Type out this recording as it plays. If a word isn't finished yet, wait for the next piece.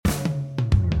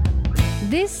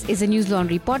This is a News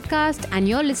Laundry podcast and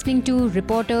you're listening to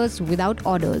Reporters Without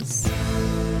Orders.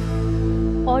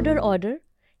 Order, order.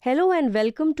 Hello and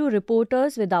welcome to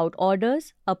Reporters Without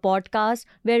Orders, a podcast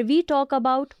where we talk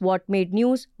about what made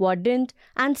news, what didn't,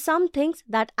 and some things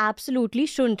that absolutely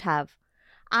shouldn't have.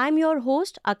 I'm your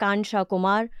host, Akansha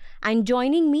Kumar, and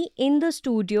joining me in the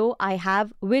studio, I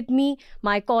have with me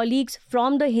my colleagues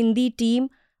from the Hindi team,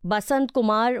 Basant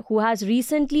Kumar, who has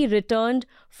recently returned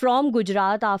from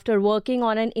Gujarat after working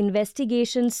on an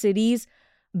investigation series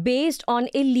based on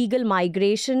illegal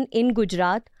migration in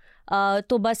Gujarat.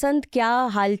 तो बसंत, क्या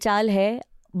हालचाल है?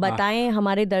 बताएं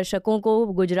हमारे दर्शकों को,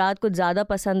 गुजरात कुछ ज़्यादा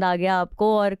पसंद आ गया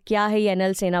आपको और क्या है ये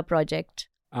एनएल सेना प्रोजेक्ट?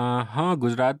 हाँ,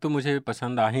 गुजरात तो मुझे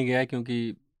पसंद आ ही गया क्योंकि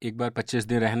एक बार 25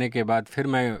 दिन रहने के बाद फिर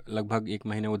मैं लगभग 1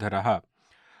 महीने उधर रहा।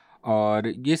 और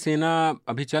ये सेना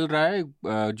अभी चल रहा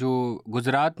है जो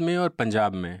गुजरात में और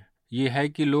पंजाब में, ये है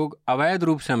कि लोग अवैध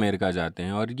रूप से अमेरिका जाते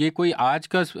हैं। और ये कोई आज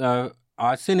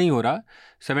से नहीं हो रहा,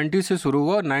 70 से शुरू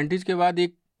हुआ और 90s के बाद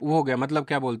एक वो हो गया। मतलब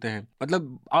क्या बोलते हैं,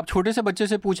 मतलब आप छोटे से बच्चे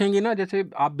से पूछेंगे ना, जैसे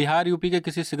आप बिहार यूपी के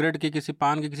किसी सिगरेट के, किसी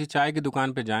पान के, किसी चाय की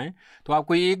दुकान पे जाएं तो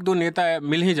आपको 1-2 नेता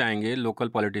मिल ही जाएंगे, लोकल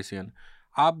पॉलिटिशियन।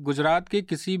 आप गुजरात के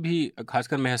किसी भी,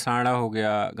 खासकर मेहसाणा हो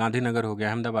गया, गांधीनगर हो गया,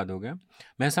 अहमदाबाद हो गया,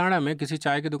 मेहसाणा में किसी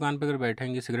चाय की दुकान पर अगर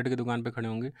बैठेंगे, सिगरेट की दुकान पर खड़े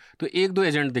होंगे तो 1-2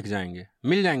 एजेंट दिख जाएंगे,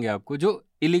 मिल जाएंगे आपको, जो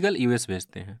इलीगल यूएस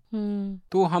भेजते हैं।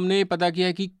 तो हमने पता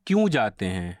किया कि क्यों जाते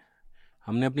हैं।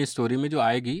 हमने अपनी स्टोरी में जो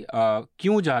आएगी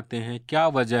क्यों जाते हैं, क्या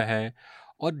वजह है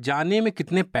और जाने में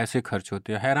कितने पैसे खर्च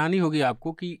होते हैं। हैरानी होगी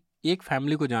आपको कि एक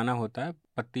फैमिली को जाना होता है,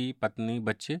 पति पत्नी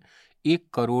बच्चे,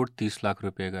 1,30,00,000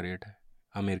 रुपये का रेट है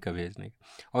अमेरिका भेजने की।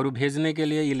 और वो भेजने के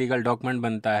लिए इलीगल डॉक्यूमेंट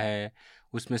बनता है,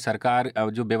 उसमें सरकार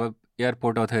जो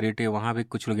एयरपोर्ट अथॉरिटी है वहाँ भी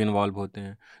कुछ लोग इन्वॉल्व होते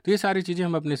हैं। तो ये सारी चीज़ें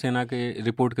हम अपनी सेना के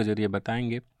रिपोर्ट के जरिए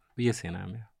बताएंगे। ये सेना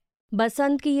में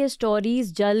बसंत की ये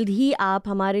स्टोरीज जल्द ही आप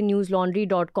हमारे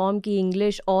newslaundry.com की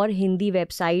इंग्लिश और हिंदी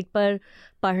वेबसाइट पर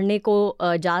पढ़ने को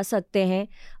जा सकते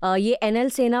हैं। ये एनएल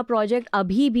सेना प्रोजेक्ट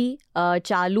अभी भी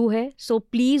चालू है, so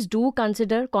please do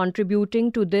consider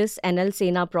contributing to this NL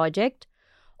सेना project.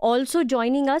 Also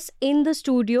joining us in the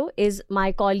studio is my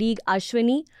colleague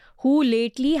Ashwini, who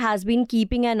lately has been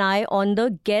keeping an eye on the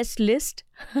guest list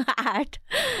at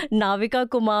Navika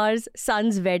Kumar's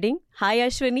son's wedding. Hi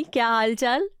Ashwini, क्या हाल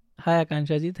चाल? हाय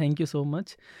आकांक्षा जी, thank you so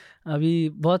much. अभी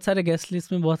बहुत सारे guest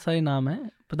list में बहुत सारे नाम हैं,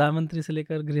 प्रधानमंत्री से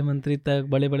लेकर गृह मंत्री तक,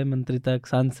 बड़े बड़े मंत्री तक,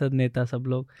 सांसद नेता, सब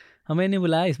लोग। हमें नहीं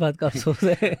बुलाया, इस बात का अफसोस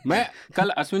है। मैं कल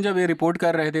अश्विन जब ये रिपोर्ट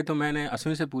कर रहे थे तो मैंने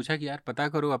अश्विन से पूछा कि यार पता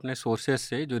करो अपने सोर्सेज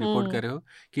से जो रिपोर्ट कर रहे हो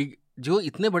कि जो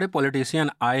इतने बड़े पॉलिटिशियन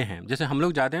आए हैं, जैसे हम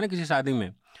लोग जाते हैं ना किसी शादी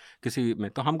में, किसी में,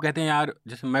 तो हम कहते हैं यार,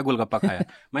 जैसे मैं गोलगप्पा खाया,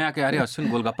 मैं आके अरे अश्विन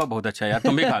गोलगप्पा बहुत अच्छा है यार,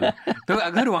 तुम भी खा लो। तो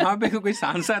अगर वहाँ पे कोई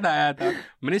सांसद आया था,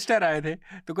 मिनिस्टर आए थे,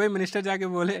 तो कोई मिनिस्टर जाके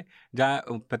बोले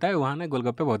पता है वहाँ ना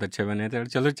गोलगप्पे बहुत अच्छे बने थे,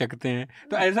 चलो चखते हैं।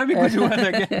 तो ऐसा भी कुछ हुआ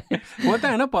था क्या? होता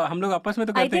है ना, हम लोग आपस में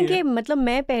तो करते हैं। मतलब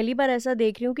मैं पहली बार ऐसा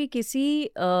देख रही हूँ कि किसी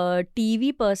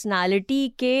टीवी पर्सनालिटी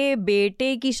के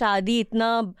बेटे की शादी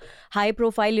इतना हाई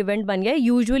प्रोफाइल इवेंट बन गया है।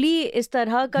 यूजुअली इस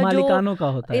तरह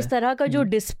का जो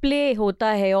डिस्प्ले होता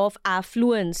है of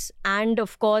affluence end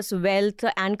of course wealth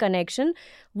and connection,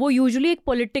 वो यूजुअली एक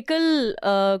पॉलिटिकल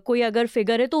कोई अगर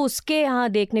फिगर है तो उसके यहाँ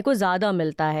देखने को ज़्यादा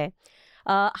मिलता है।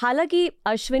 हालांकि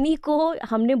अश्विनी को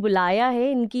हमने बुलाया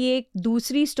है इनकी एक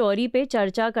दूसरी स्टोरी पे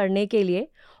चर्चा करने के लिए,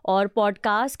 और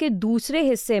पॉडकास्ट के दूसरे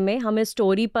हिस्से में हम इस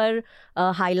स्टोरी पर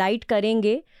हाईलाइट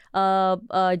करेंगे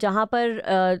जहाँ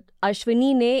पर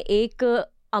अश्विनी ने एक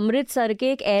अमृतसर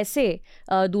के एक ऐसे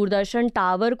दूरदर्शन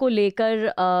टावर को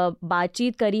लेकर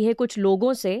बातचीत करी है कुछ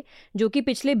लोगों से जो कि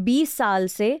पिछले 20 साल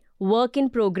से वर्क इन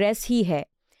प्रोग्रेस ही है।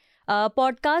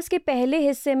 पॉडकास्ट के पहले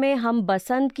हिस्से में हम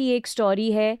बसंत की एक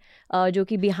स्टोरी है जो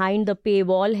कि बिहाइंड द पे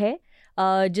वॉल है,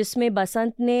 जिसमें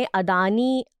बसंत ने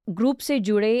अदानी ग्रुप से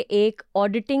जुड़े एक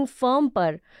ऑडिटिंग फर्म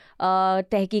पर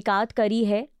तहकीकात करी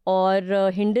है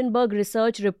और हिंडनबर्ग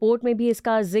रिसर्च रिपोर्ट में भी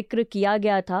इसका जिक्र किया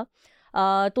गया था।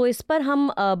 तो इस पर हम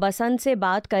बसंत से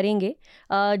बात करेंगे।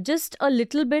 Just a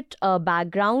little bit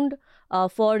background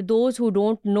for those who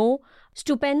don't know,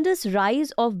 stupendous rise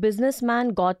of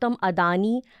businessman Gautam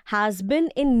Adani has been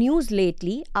in news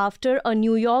lately after a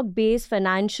New York-based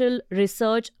financial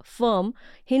research firm,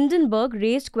 Hindenburg,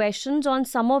 raised questions on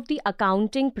some of the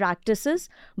accounting practices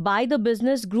by the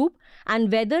business group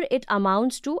and whether it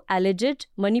amounts to alleged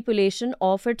manipulation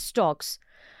of its stocks.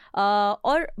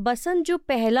 और बसंत, जो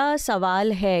पहला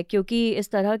सवाल है, क्योंकि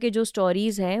इस तरह के जो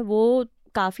स्टोरीज़ हैं वो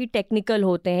काफ़ी टेक्निकल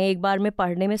होते हैं, एक बार में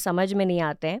पढ़ने में समझ में नहीं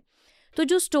आते हैं, तो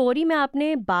जो स्टोरी में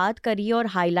आपने बात करी और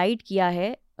हाईलाइट किया है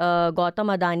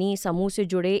गौतम अदानी समूह से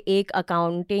जुड़े एक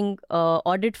अकाउंटिंग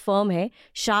ऑडिट फर्म है,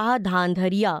 Shah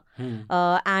Dhandharia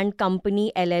and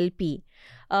company LLP।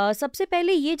 सबसे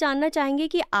पहले ये जानना चाहेंगे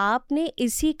कि आपने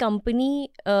इसी कंपनी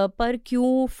पर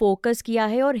क्यों फोकस किया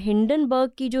है और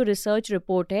हिंडनबर्ग की जो रिसर्च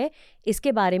रिपोर्ट है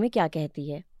इसके बारे में क्या कहती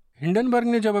है? हिंडनबर्ग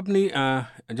ने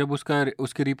जब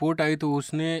उसकी रिपोर्ट आई तो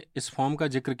उसने इस फॉर्म का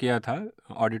जिक्र किया था,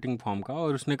 ऑडिटिंग फॉर्म का,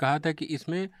 और उसने कहा था कि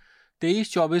इसमें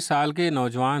 23-24 साल के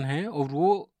नौजवान हैं और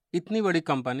वो इतनी बड़ी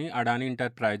कंपनी अडानी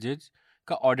इंटरप्राइजेज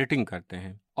का ऑडिटिंग करते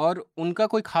हैं और उनका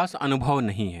कोई खास अनुभव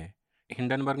नहीं है।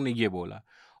 हिंडनबर्ग ने ये बोला।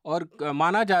 और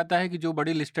माना जाता है कि जो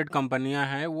बड़ी लिस्टेड कंपनियां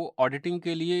हैं वो ऑडिटिंग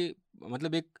के लिए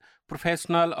मतलब एक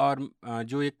प्रोफेशनल और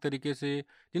जो एक तरीके से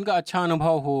जिनका अच्छा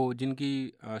अनुभव हो,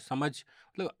 जिनकी समझ,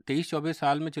 मतलब 23-24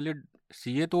 साल में चलिए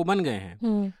CA तो बन गए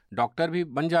हैं, डॉक्टर भी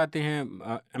बन जाते हैं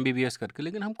MBBS करके,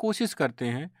 लेकिन हम कोशिश करते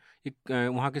हैं, एक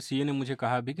वहाँ के CA ने मुझे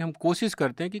कहा भी कि हम कोशिश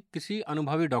करते हैं कि किसी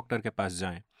अनुभवी डॉक्टर के पास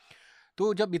जाएं।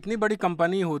 तो जब इतनी बड़ी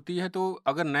कंपनी होती है तो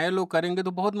अगर नए लोग करेंगे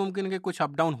तो बहुत मुमकिन है कि कुछ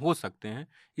अप डाउन हो सकते हैं।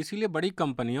 इसीलिए बड़ी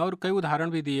कंपनियां, और कई उदाहरण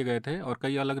भी दिए गए थे और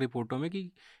कई अलग रिपोर्टों में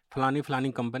कि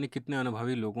फलानी कंपनी कितने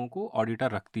अनुभवी लोगों को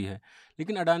ऑडिटर रखती है,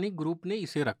 लेकिन अडानी ग्रुप ने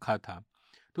इसे रखा था।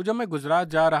 तो जब मैं गुजरात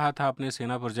जा रहा था अपने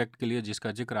सेना प्रोजेक्ट के लिए,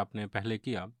 जिसका जिक्र आपने पहले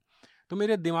किया, तो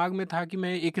मेरे दिमाग में था कि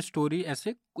मैं एक स्टोरी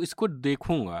ऐसे इसको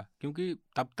देखूंगा, क्योंकि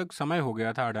तब तक समय हो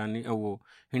गया था अडानी वो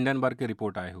हिंडनबर्ग के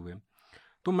रिपोर्ट आए हुए।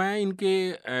 तो मैं इनके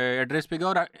एड्रेस पे गया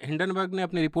और हिंडनबर्ग ने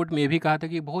अपनी रिपोर्ट में भी कहा था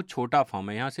कि बहुत छोटा फॉर्म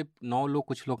है, यहाँ से 9 लोग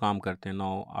कुछ लोग काम करते हैं,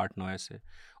 8-9 ऐसे,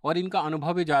 और इनका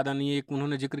अनुभव भी ज़्यादा नहीं है। एक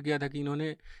उन्होंने जिक्र किया था कि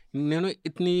इन्होंने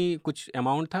इतनी कुछ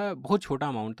अमाउंट था, बहुत छोटा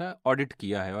अमाउंट था, ऑडिट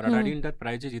किया है, और अडानी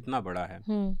इंटरप्राइजेज इतना बड़ा है।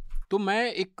 तो मैं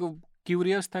एक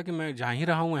क्यूरियस था कि मैं जहाँ ही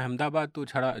रहा हूँ अहमदाबाद, तो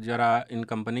जरा इन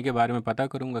कंपनी के बारे में पता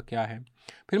करूँगा क्या है।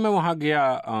 फिर मैं वहाँ गया,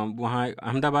 वहाँ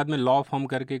अहमदाबाद में लॉ फॉर्म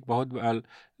करके एक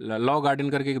लॉ गार्डन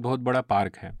करके एक बहुत बड़ा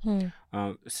पार्क है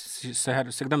शहर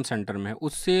एकदम सेंटर में।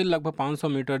 उससे लगभग 500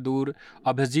 मीटर दूर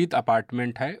अभिजीत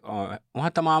अपार्टमेंट है,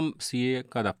 वहाँ तमाम CA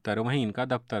का दफ्तर है, वहीं इनका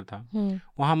दफ्तर था।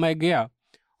 वहाँ मैं गया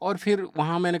और फिर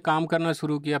वहाँ मैंने काम करना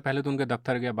शुरू किया। पहले तो उनके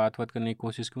दफ्तर गया, बात करने की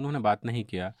कोशिश की, उन्होंने बात नहीं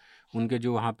किया। उनके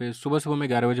जो वहाँ पे सुबह मैं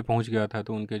 11 बजे पहुँच गया था,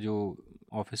 तो उनके जो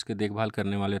ऑफिस के देखभाल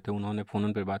करने वाले थे उन्होंने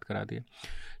फ़ोन पे बात करा दिया।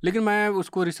 लेकिन मैं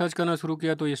उसको रिसर्च करना शुरू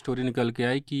किया तो ये स्टोरी निकल के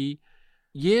आई कि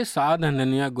ये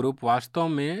साधनन्या ग्रुप वास्तव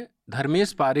में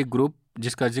धर्मेश पारिक ग्रुप,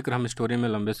 जिसका जिक्र हम स्टोरी में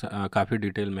लंबे काफ़ी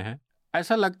डिटेल में है,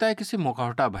 ऐसा लगता है किसी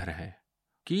मुखौटा भर है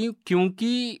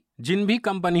क्योंकि जिन भी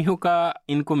कंपनियों का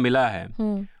इनको मिला है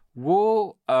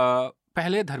वो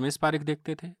पहले धर्मेश पारिक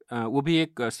देखते थे, वो भी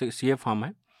एक CA फर्म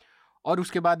है, और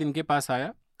उसके बाद इनके पास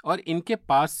आया और इनके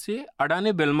पास से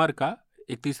अडानी बिल्मर का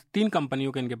एक 3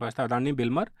 कंपनियों का इनके पास था, अडानी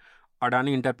बिल्मर,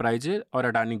 अडानी इंटरप्राइजेज और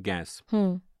अडानी गैस।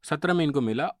 17 में इनको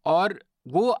मिला और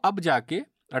वो अब जाके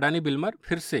अडानी बिल्मर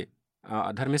फिर से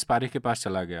धर्मेश पारिक के पास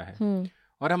चला गया है।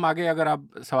 और हम आगे अगर आप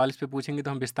सवाल इस पे पूछेंगे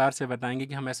तो हम विस्तार से बताएंगे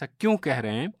कि हम ऐसा क्यों कह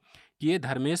रहे हैं कि ये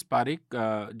धर्मेश पारिक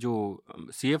जो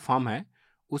CA फर्म है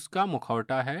उसका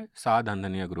मुखौटा है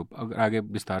साधनन्या ग्रुप। अगर आगे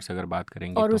विस्तार से अगर बात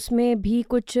करेंगे और तो उसमें भी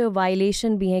कुछ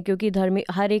वायलेशन भी हैं, क्योंकि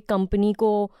हर एक कंपनी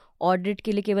को ऑडिट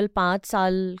के लिए केवल 5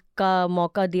 साल का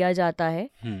मौका दिया जाता है,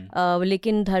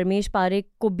 लेकिन धर्मेश पारिक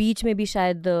को बीच में भी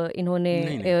शायद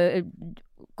इन्होंने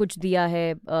कुछ दिया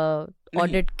है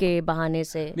ऑडिट के बहाने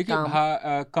से। देखिए,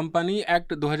 कंपनी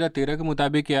एक्ट 2013 के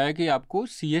मुताबिक क्या है कि आपको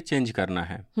CA चेंज करना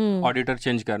है, ऑडिटर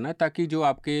चेंज करना है, ताकि जो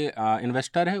आपके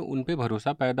इन्वेस्टर हैं उन पे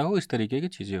भरोसा पैदा हो, इस तरीके की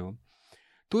चीज़ें हो।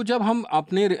 तो जब हम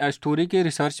अपने स्टोरी के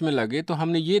रिसर्च में लगे तो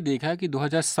हमने ये देखा कि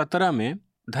 2017 में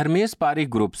धर्मेश पारिक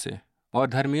ग्रुप से, और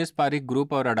धर्मेश पारिक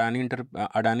ग्रुप और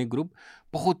अडानी ग्रुप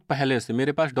बहुत पहले से,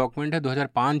 मेरे पास डॉक्यूमेंट है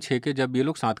 2005-6 के, जब ये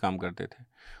लोग साथ काम करते थे।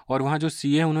 और वहाँ जो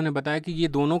CA है उन्होंने बताया कि ये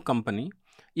दोनों कंपनी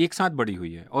एक साथ बड़ी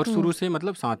हुई है और शुरू से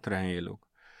मतलब साथ रहे हैं ये लोग।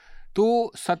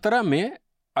 तो 17 में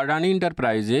अडानी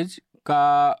इंटरप्राइजेज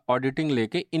का ऑडिटिंग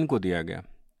लेके इनको दिया गया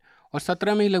और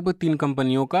 17 में ही लगभग 3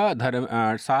 कंपनियों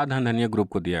का साधनन्या ग्रुप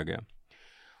को दिया गया।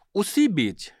 उसी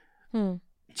बीच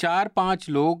 4-5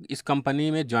 लोग इस कंपनी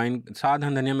में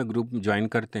साधनन्या में ग्रुप ज्वाइन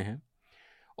करते हैं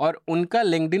और उनका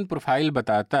लिंक्डइन प्रोफाइल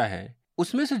बताता है,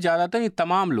 उसमें से ज़्यादातर ये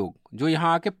तमाम लोग जो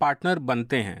यहाँ आके पार्टनर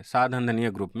बनते हैं साधनन्या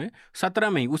ग्रुप में 17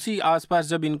 में ही, उसी आसपास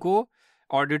जब इनको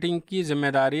ऑडिटिंग की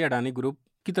जिम्मेदारी अडानी ग्रुप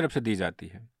की तरफ से दी जाती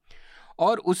है,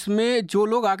 और उसमें जो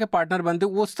लोग आके पार्टनर बनते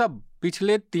वो सब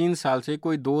पिछले 3 साल से,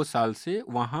 कोई 2 साल से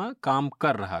वहाँ काम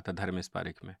कर रहा था धर्मेश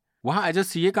पारिक में। वहाँ एज ए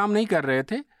CA काम नहीं कर रहे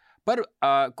थे, पर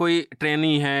कोई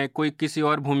ट्रेनी है, कोई किसी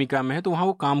और भूमिका में है, तो वहाँ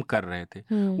वो काम कर रहे थे।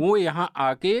 वो यहाँ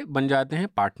आके बन जाते हैं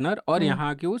पार्टनर और यहाँ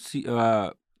आके वो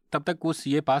तब तक वो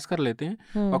CA पास कर लेते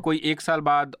हैं और कोई 1 साल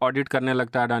बाद ऑडिट करने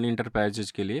लगता है अडानी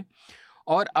इंटरप्राइजेज के लिए।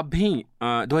 और अभी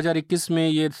 2021 में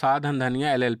ये साधन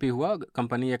धनिया LLP हुआ,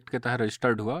 कंपनी एक्ट के तहत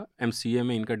रजिस्टर्ड हुआ, MCA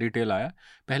में इनका डिटेल आया,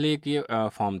 पहले एक ये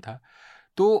फॉर्म था।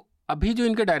 तो अभी जो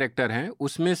इनके डायरेक्टर हैं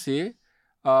उसमें से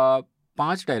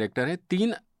 5 डायरेक्टर हैं,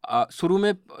 3 शुरू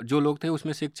में जो लोग थे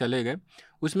उसमें से एक चले गए,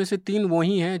 उसमें से 3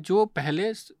 वही हैं जो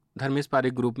पहले धर्मेश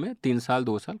पारिक ग्रुप में 3 साल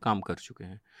 2 साल काम कर चुके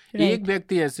हैं। एक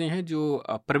व्यक्ति ऐसे हैं जो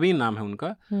प्रवीण नाम है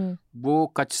उनका, वो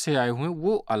कच्छ से आए हुए हैं,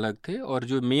 वो अलग थे, और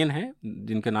जो मेन है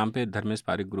जिनके नाम पे धर्मेश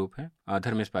पारिक ग्रुप है,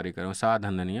 धर्मेश पारिक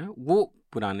साधन धनिया, वो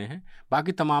पुराने हैं।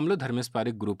 बाकी तमाम लोग धर्मेश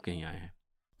पारिक ग्रुप के ही आए हैं।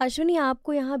 अश्विनी,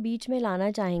 आपको यहाँ बीच में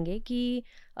लाना चाहेंगे कि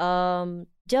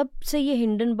जब से ये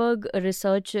हिंडनबर्ग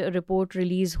रिसर्च रिपोर्ट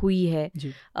रिलीज़ हुई है,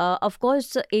 ऑफ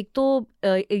कोर्स एक तो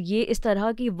ये इस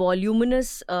तरह की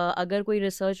वॉल्यूमिनस अगर कोई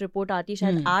रिसर्च रिपोर्ट आती है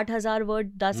शायद 8,000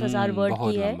 वर्ड 10,000 वर्ड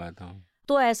की है,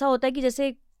 तो ऐसा होता है कि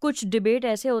जैसे कुछ डिबेट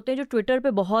ऐसे होते हैं जो ट्विटर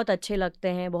पे बहुत अच्छे लगते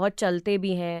हैं, बहुत चलते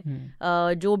भी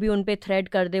हैं, जो भी उन पे थ्रेड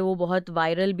कर दे वो बहुत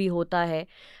वायरल भी होता है।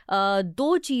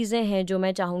 2 चीज़ें हैं जो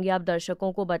मैं चाहूँगी आप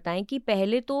दर्शकों को बताएं कि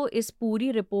पहले तो इस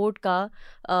पूरी रिपोर्ट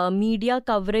का मीडिया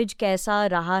कवरेज कैसा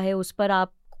रहा है, उस पर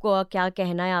आपको क्या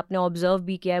कहना है, आपने ऑब्जर्व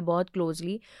भी किया है बहुत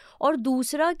क्लोजली, और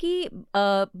दूसरा कि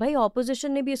भाई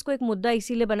ऑपोजिशन ने भी इसको एक मुद्दा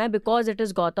इसीलिए बनाया because it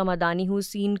is Gautam Adani who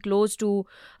seen close to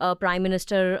prime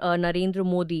minister Narendra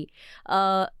Modi,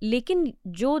 लेकिन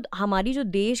जो हमारी जो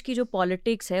देश की जो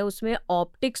पॉलिटिक्स है उसमें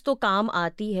ऑप्टिक्स तो काम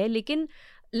आती है, लेकिन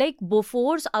लाइक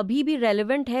बोफोर्स अभी भी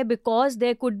रेलिवेंट है because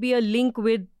there could be a link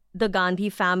with the Gandhi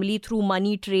family through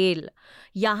money trail.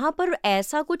 यहाँ पर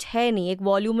ऐसा कुछ है नहीं, एक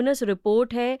वॉल्यूमिनस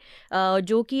रिपोर्ट है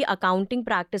जो कि अकाउंटिंग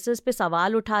प्रैक्टिसेस पे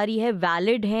सवाल उठा रही है,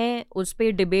 वैलिड हैं, उस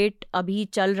पर डिबेट अभी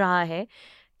चल रहा है।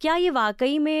 क्या ये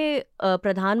वाकई में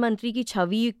प्रधानमंत्री की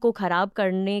छवि को ख़राब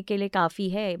करने के लिए काफ़ी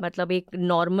है? मतलब एक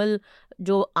नॉर्मल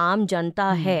जो आम जनता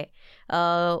है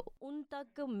उन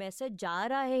तक मैसेज जा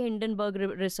रहा है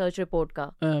हिंडनबर्ग रिसर्च रिपोर्ट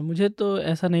का? मुझे तो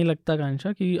ऐसा नहीं लगता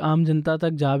कांक्षा कि आम जनता तक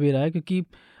जा भी रहा है, क्योंकि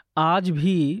आज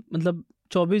भी मतलब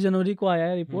 24 जनवरी को आया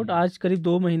है रिपोर्ट, आज करीब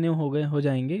 2 महीने हो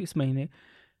जाएंगे इस महीने।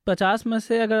 50 में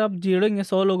से अगर आप जोड़ेंगे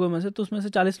 100 लोगों में से, तो उसमें से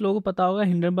 40 लोगों को पता होगा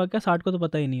हिंडनबर्ग का, 60 को तो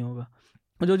पता ही नहीं होगा।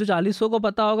 जो 40 को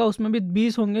पता होगा उसमें भी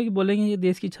 20 होंगे कि बोलेंगे ये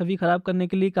देश की छवि खराब करने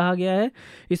के लिए कहा गया है,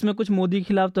 इसमें कुछ मोदी के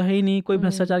खिलाफ तो है ही नहीं, कोई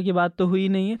भ्रष्टाचार की बात तो हुई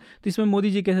नहीं है, तो इसमें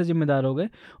मोदी जी कैसे जिम्मेदार हो गए।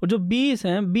 और जो 20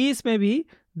 हैं, 20 में भी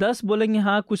 10 बोलेंगे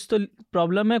हाँ कुछ तो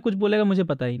प्रॉब्लम है, कुछ बोलेगा मुझे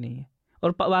पता ही नहीं है,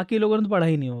 और बाकी लोगों ने तो पढ़ा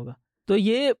ही नहीं होगा। तो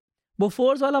ये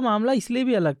बोफोर्स वाला मामला इसलिए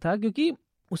भी अलग था क्योंकि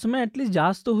उसमें एटलीस्ट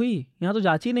जांच तो हुई, यहाँ तो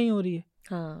जांच ही नहीं हो रही है।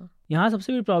 हाँ। यहाँ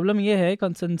सबसे बड़ी प्रॉब्लम ये है,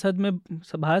 संसद में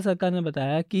भारत सरकार ने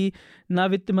बताया कि ना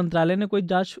वित्त मंत्रालय ने कोई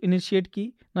जांच इनिशिएट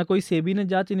की, ना कोई सेबी ने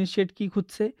जांच इनिशिएट की खुद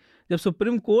से। जब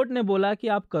सुप्रीम कोर्ट ने बोला कि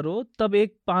आप करो, तब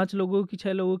एक 5 लोगों की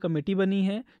 6 लोगों की कमेटी बनी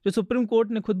है जो सुप्रीम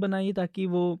कोर्ट ने खुद बनाई ताकि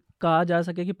वो कहा जा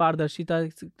सके कि पारदर्शिता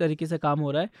तरीके से काम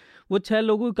हो रहा है। वो 6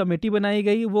 लोगों की कमेटी बनाई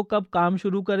गई, वो कब काम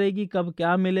शुरू करेगी, कब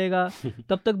क्या मिलेगा,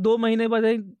 तब तक 2 महीने बाद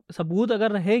सबूत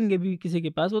अगर रहेंगे भी किसी के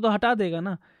पास, वो तो हटा देगा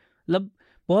ना। मतलब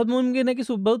बहुत मुमकिन है कि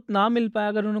सबूत ना मिल पाए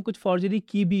अगर उन्होंने कुछ फॉर्जरी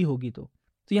की भी होगी तो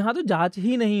यहाँ तो जांच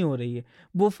ही नहीं हो रही है।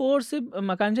 बोफोर्स से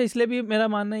आकांक्षा इसलिए भी मेरा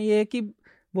मानना ये है कि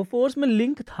बोफोर्स में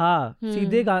लिंक था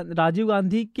सीधे राजीव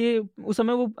गांधी के, उस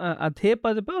समय वो थे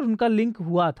पद पर और उनका लिंक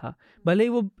हुआ था। भले ही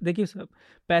वो देखिए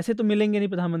पैसे तो मिलेंगे नहीं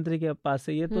प्रधानमंत्री के पास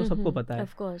से, ये तो सबको पता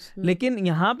है, लेकिन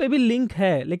यहाँ पे भी लिंक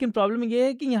है। लेकिन प्रॉब्लम ये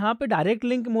है कि यहाँ पे डायरेक्ट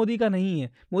लिंक मोदी का नहीं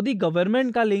है, मोदी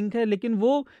गवर्नमेंट का लिंक है, लेकिन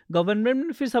वो गवर्नमेंट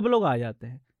में फिर सब लोग आ जाते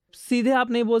हैं। सीधे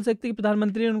आप नहीं बोल सकते कि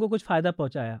प्रधानमंत्री ने उनको कुछ फायदा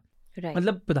पहुंचाया।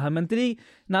 मतलब प्रधानमंत्री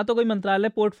ना तो कोई मंत्रालय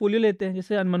पोर्टफोलियो लेते हैं,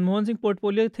 जैसे मनमोहन सिंह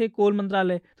पोर्टफोलियो थे कोल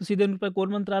मंत्रालय, तो सीधे उन पर कोल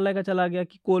मंत्रालय का चला गया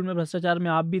कि कोल में भ्रष्टाचार में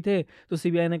आप भी थे, तो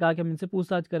सीबीआई ने कहा कि हम इनसे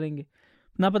पूछताछ करेंगे।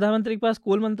 ना प्रधानमंत्री के पास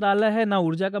कोल मंत्रालय है, ना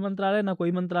ऊर्जा का मंत्रालय, ना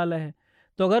कोई मंत्रालय है।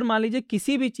 तो अगर मान लीजिए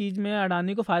किसी भी चीज़ में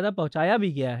अडानी को फ़ायदा पहुँचाया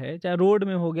भी गया है, चाहे रोड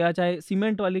में हो गया, चाहे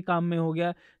सीमेंट वाली काम में हो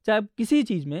गया, चाहे किसी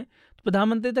चीज़ में, तो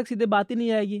प्रधानमंत्री तक सीधे बात ही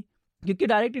नहीं आएगी। क्योंकि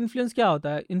डायरेक्ट इन्फ्लुएंस क्या होता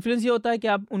है, इन्फ्लुएंस ये होता है कि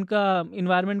आप उनका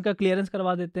इन्वायरमेंट का क्लियरेंस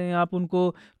करवा देते हैं, आप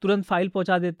उनको तुरंत फाइल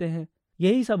पहुंचा देते हैं।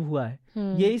 यही सब हुआ है।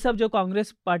 यही सब जो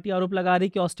कांग्रेस पार्टी आरोप लगा रही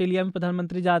कि ऑस्ट्रेलिया में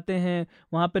प्रधानमंत्री जाते हैं,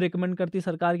 वहां पे रिकमेंड करती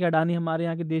सरकार कि अडानी हमारे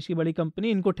यहाँ के देश की बड़ी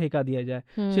कंपनी, इनको ठेका दिया जाए।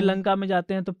 श्रीलंका में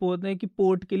जाते हैं तो बोलते हैं कि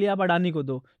पोर्ट के लिए आप अडानी को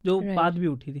दो, जो बात भी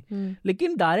उठी थी,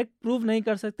 लेकिन डायरेक्ट प्रूव नहीं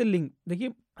कर सकते लिंक।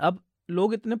 देखिए अब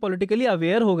लोग इतने पॉलिटिकली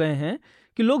अवेयर हो गए हैं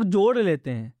कि लोग जोड़ लेते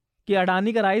हैं कि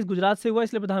अडानी का राइस गुजरात से हुआ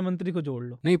इसलिए प्रधानमंत्री को जोड़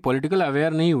लो। नहीं, पॉलिटिकल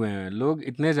अवेयर नहीं हुए हैं लोग,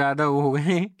 इतने ज्यादा वो हो गए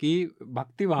हैं कि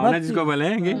भक्ति भावना जिसको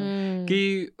बोलेंगे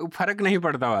कि फर्क नहीं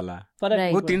पड़ता वाला,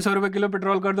 वो 300 रुपए किलो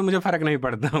पेट्रोल कर दो मुझे फर्क नहीं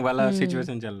पड़ता वाला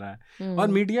सिचुएशन चल रहा है। और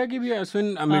मीडिया की भी,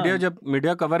 अश्विन मीडिया जब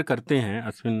मीडिया कवर करते हैं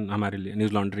अश्विन हमारे लिए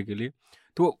न्यूज लॉन्ड्री के लिए,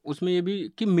 तो उसमें ये भी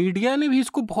कि मीडिया ने भी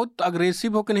इसको बहुत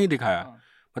अग्रेसिव होकर नहीं दिखाया।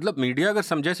 मतलब मीडिया अगर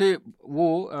समझे से वो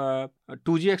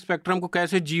 2G स्पेक्ट्रम को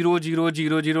कैसे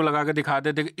 0,0,0,0 लगा के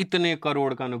दिखाते थे कि इतने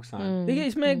करोड़ का नुकसान। देखिए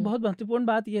इसमें एक बहुत महत्वपूर्ण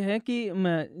बात यह है कि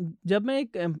जब मैं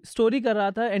एक स्टोरी कर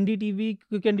रहा था एनडीटीवी,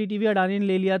 क्योंकि एनडीटीवी अडानी ने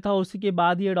ले लिया था, उसी के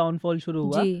बाद ये डाउनफॉल शुरू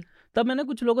हुआ, तब मैंने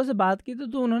कुछ लोगों से बात की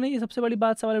तो उन्होंने ये सबसे बड़ी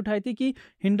बात सवाल उठाई थी कि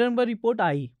हिंडनबर्ग रिपोर्ट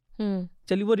आई,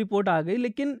 चलिए वो रिपोर्ट आ गई,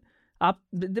 लेकिन आप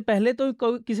पहले तो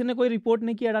किसी ने कोई रिपोर्ट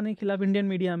नहीं किया अडानी के खिलाफ इंडियन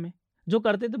मीडिया में। जो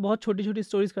करते थे बहुत छोटी छोटी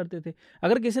स्टोरीज करते थे।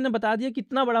 अगर किसी ने बता दिया कि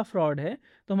इतना बड़ा फ्रॉड है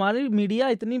तो हमारी मीडिया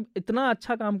इतना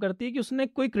अच्छा काम करती है कि उसने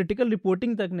कोई क्रिटिकल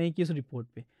रिपोर्टिंग तक नहीं की उस रिपोर्ट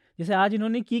पे। जैसे आज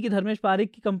इन्होंने की कि धर्मेश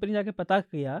पारिक की कंपनी जाके पता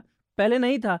किया, पहले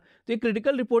नहीं था, तो ये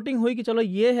क्रिटिकल रिपोर्टिंग हुई कि चलो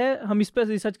ये है, हम इस पर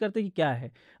रिसर्च करते कि क्या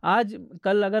है। आज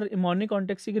कल अगर मॉर्निंग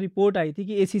कॉन्टेक्स्ट की रिपोर्ट आई थी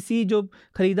कि एसीसी जो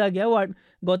खरीदा गया वो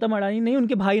गौतम अडानी नहीं,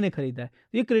 उनके भाई ने खरीदा है,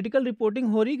 तो ये क्रिटिकल रिपोर्टिंग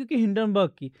हो रही क्योंकि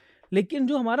हिंडनबर्ग की। लेकिन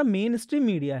जो हमारा मेन स्ट्रीम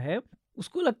मीडिया है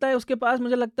उसको लगता है, उसके पास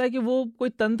मुझे लगता है कि वो कोई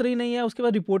तंत्र ही नहीं है, उसके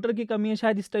पास रिपोर्टर की कमी है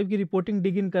शायद इस टाइप की रिपोर्टिंग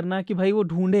डिग इन करना, कि भाई वो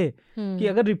ढूंढे कि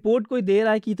अगर रिपोर्ट कोई दे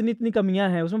रहा है कि इतनी इतनी कमियां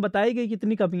हैं, उसमें बताई गई कि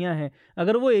इतनी कमियां हैं,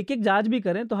 अगर वो एक एक जांच भी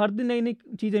करें तो हर दिन नई नई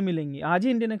चीज़ें मिलेंगी। आज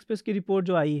ही इंडियन एक्सप्रेस की रिपोर्ट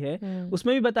जो आई है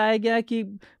उसमें भी बताया गया है कि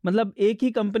मतलब एक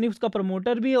ही कंपनी उसका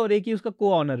प्रमोटर भी है और एक ही उसका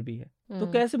को ऑनर भी है,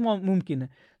 तो कैसे मुमकिन है।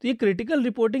 तो ये क्रिटिकल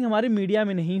रिपोर्टिंग हमारी मीडिया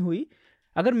में नहीं हुई।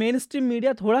 अगर मेन स्ट्रीम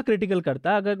मीडिया थोड़ा क्रिटिकल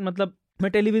करता, अगर मतलब मैं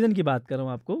टेलीविज़न की बात कर रहा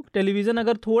हूँ आपको, टेलीविज़न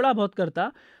अगर थोड़ा बहुत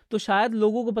करता तो शायद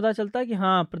लोगों को पता चलता कि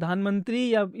हाँ प्रधानमंत्री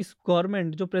या इस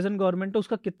गवर्नमेंट जो प्रेजेंट गवर्नमेंट है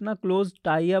उसका कितना क्लोज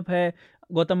टाई अप है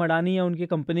गौतम अडानी या उनकी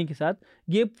कंपनी के साथ,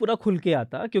 ये पूरा खुल के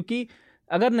आता। क्योंकि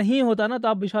अगर नहीं होता ना तो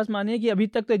आप विश्वास मानिए कि अभी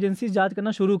तक तो एजेंसी जांच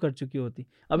करना शुरू कर चुकी होती,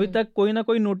 अभी तक कोई ना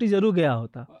कोई नोटिस जरूर गया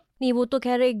होता। नहीं, वो तो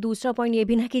खैर एक दूसरा पॉइंट ये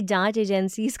भी ना कि जांच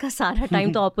एजेंसीज का सारा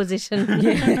टाइम तो ऑपोजिशन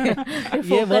पे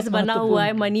फोकस बना हुआ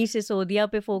है, मनीष सिसोदिया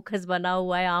पे फोकस बना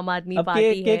हुआ है, आम आदमी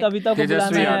पार्टी है, कविता को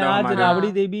बुलाना है, आज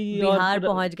राबड़ी देवी बिहार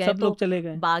पहुंच गए, सब लोग चले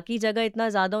गए, बाकी जगह इतना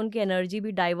ज्यादा उनकी एनर्जी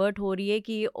भी डाइवर्ट हो रही है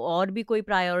कि और भी कोई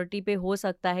प्रायोरिटी पे हो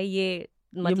सकता है, ये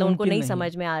मतलब उनको नहीं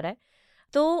समझ में आ रहा है।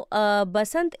 तो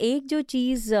बसंत, एक जो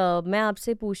चीज़ मैं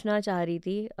आपसे पूछना चाह रही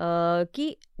थी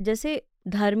कि जैसे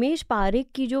धर्मेश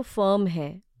पारिक की जो फर्म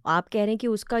है, आप कह रहे हैं कि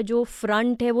उसका जो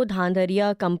फ्रंट है वो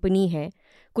धांधरिया कंपनी है,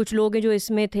 कुछ लोग हैं जो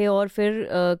इसमें थे और फिर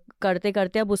करते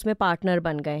करते अब उसमें पार्टनर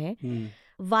बन गए हैं।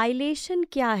 वायलेशन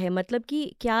क्या है, मतलब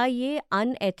कि क्या ये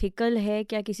अनएथिकल है,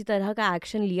 क्या किसी तरह का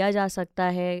एक्शन लिया जा सकता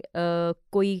है,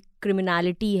 कोई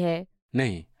क्रिमिनलिटी है?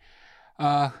 नहीं,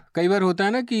 कई बार होता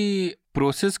है ना कि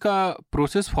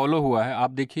प्रोसेस फॉलो हुआ है।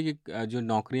 आप देखिए कि जो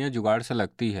नौकरियां जुगाड़ से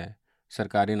लगती है,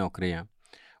 सरकारी नौकरियां,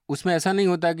 उसमें ऐसा नहीं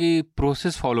होता कि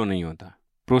प्रोसेस फॉलो नहीं होता,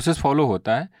 प्रोसेस फॉलो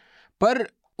होता है, पर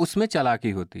उसमें चालाकी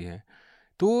होती है।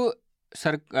 तो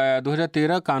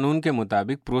 2013 कानून के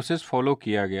मुताबिक प्रोसेस फॉलो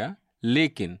किया गया,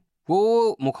 लेकिन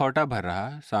वो मुखौटा भर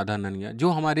रहा साधन धनिया, जो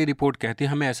हमारी रिपोर्ट कहती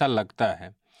है, हमें ऐसा लगता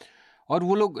है। और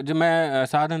वो लोग, जब मैं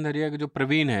साधन धनिया के जो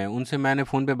प्रवीण हैं उनसे मैंने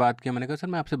फ़ोन पे बात किया, मैंने कहा सर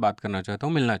मैं आपसे बात करना चाहता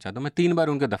हूँ, मिलना चाहता हूँ। मैं 3 बार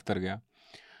उनके दफ्तर गया,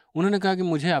 उन्होंने कहा कि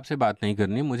मुझे आपसे बात नहीं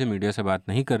करनी है, मुझे मीडिया से बात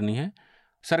नहीं करनी है,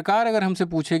 सरकार अगर हमसे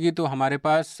पूछेगी तो हमारे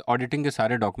पास ऑडिटिंग के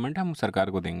सारे डॉक्यूमेंट हम सरकार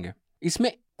को देंगे।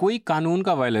 इसमें कोई कानून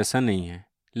का वायलेशन नहीं है,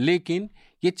 लेकिन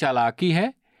ये चालाकी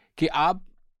है कि आप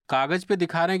कागज पे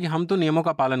दिखा रहे हैं कि हम तो नियमों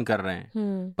का पालन कर रहे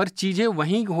हैं, पर चीज़ें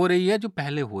वहीं हो रही है जो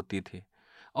पहले होती थी।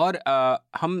 और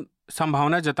हम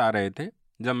संभावना जता रहे थे,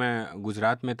 जब मैं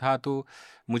गुजरात में था तो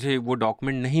मुझे वो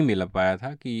डॉक्यूमेंट नहीं मिल पाया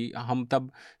था, कि हम तब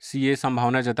ये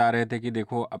संभावना जता रहे थे कि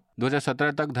देखो अब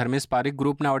 2017 तक धर्मेश पारिक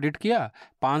ग्रुप ने ऑडिट किया,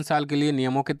 5 साल के लिए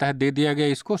नियमों के तहत दे दिया गया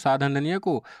इसको साधन धनिया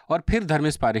को, और फिर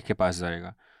धर्मेश पारिक के पास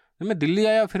जाएगा। तो मैं दिल्ली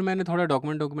आया, फिर मैंने थोड़ा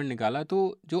डॉक्यूमेंट निकाला,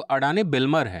 तो जो अडानी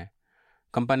बिल्मर है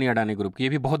कंपनी, अडानी ग्रुप की, ये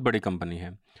भी बहुत बड़ी कंपनी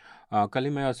है। कल ही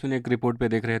मैं अश्विन एक रिपोर्ट पे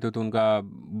देख रहे थे तो उनका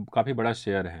काफ़ी बड़ा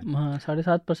शेयर है,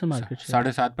 7.5% मार्केट शेयर,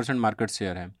 7.5% मार्केट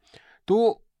शेयर है। तो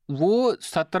वो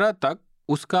 17 तक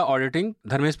उसका ऑडिटिंग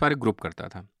धर्मेश पारिक ग्रुप करता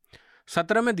था,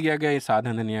 17 में दिया गया ये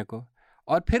साधन धनिया को,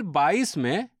 और फिर 22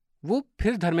 में वो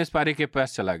फिर धर्मेश पारिक के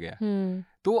पास चला गया।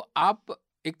 तो आप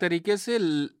एक तरीके से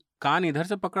कान इधर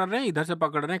से पकड़ रहे हैं, इधर से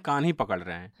पकड़ रहे हैं, कान ही पकड़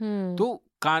रहे हैं। तो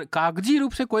कागजी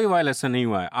रूप से कोई वायलेशन नहीं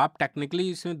हुआ है, आप टेक्निकली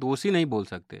इसमें दोषी नहीं बोल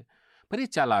सकते, पर ये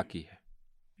चालाकी है।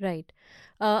 राइट।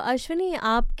 अश्विनी,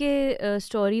 आपके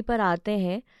स्टोरी पर आते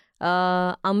हैं।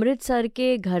 अमृतसर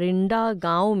के घरिंडा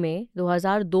गांव में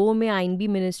 2002 में आईएनबी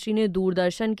मिनिस्ट्री ने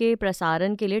दूरदर्शन के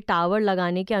प्रसारण के लिए टावर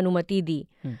लगाने की अनुमति दी।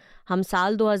 हम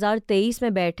साल 2023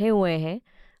 में बैठे हुए हैं,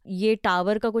 ये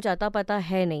टावर का कुछ अता पता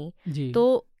है नहीं।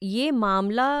 तो ये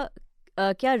मामला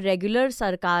क्या रेगुलर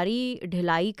सरकारी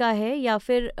ढिलाई का है या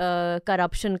फिर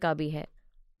करप्शन का भी है?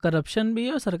 करप्शन भी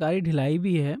है और सरकारी ढिलाई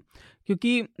भी है,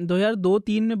 क्योंकि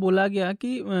 2002-03 में बोला गया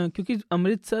कि क्योंकि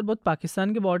अमृतसर बहुत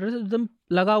पाकिस्तान के बॉर्डर से एकदम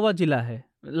लगा हुआ ज़िला है,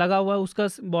 लगा हुआ है, उसका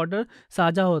बॉर्डर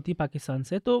साझा होती पाकिस्तान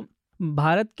से। तो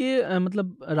भारत के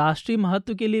मतलब राष्ट्रीय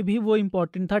महत्व के लिए भी वो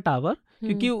इम्पोर्टेंट था टावर,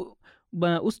 क्योंकि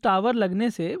उस टावर लगने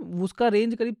से उसका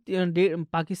रेंज करीब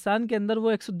पाकिस्तान के अंदर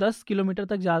वो 110 किलोमीटर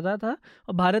तक जा रहा था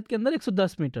और भारत के अंदर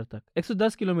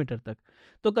 110 किलोमीटर तक।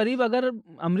 तो करीब अगर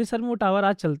अमृतसर में वो टावर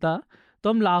आज चलता तो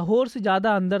हम लाहौर से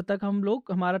ज़्यादा अंदर तक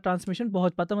हमारा ट्रांसमिशन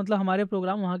पहुंच पाता, मतलब हमारे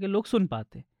प्रोग्राम वहाँ के लोग सुन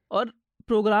पाते। और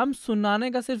प्रोग्राम सुनाने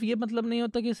का सिर्फ ये मतलब नहीं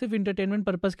होता कि सिर्फ इंटरटेनमेंट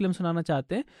पर्पस के लिए हम सुनाना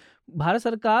चाहते हैं। भारत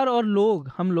सरकार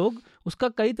और हम लोग उसका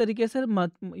कई तरीके से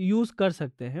यूज़ कर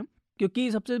सकते हैं, क्योंकि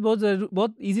सबसे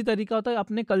बहुत इजी तरीका होता है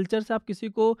अपने कल्चर से आप किसी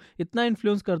को इतना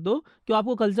इन्फ्लुएंस कर दो कि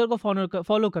आपको कल्चर को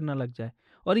फॉलो करना लग जाए।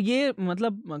 और ये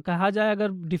मतलब कहा जाए,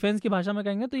 अगर डिफेंस की भाषा में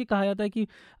कहेंगे तो ये कहा जाता है कि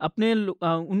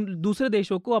उन दूसरे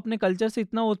देशों को अपने कल्चर से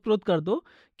इतना ओतप्रोत कर दो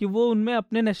कि वो उनमें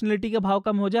अपने नेशनलिटी का भाव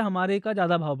कम हो जाए, हमारे का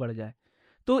ज़्यादा भाव बढ़ जाए।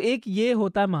 तो एक ये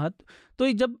होता है महत्व।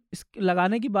 तो जब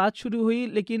लगाने की बात शुरू हुई,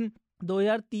 लेकिन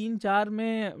 2003-4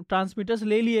 में ट्रांसमीटर्स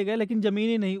ले लिए गए, लेकिन ज़मीन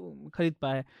ही नहीं खरीद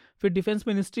पाए। फिर डिफेंस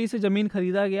मिनिस्ट्री से ज़मीन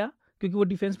खरीदा गया, क्योंकि वो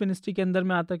डिफेंस मिनिस्ट्री के अंदर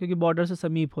में आता है, क्योंकि बॉर्डर से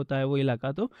समीप होता है वो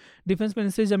इलाका। तो डिफेंस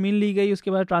मिनिस्ट्री ज़मीन ली गई,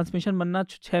 उसके बाद ट्रांसमिशन बनना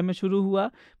 6 में शुरू हुआ,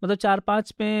 मतलब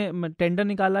 4-5 में टेंडर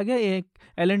निकाला गया। एक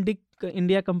L&T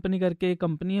इंडिया कंपनी करके एक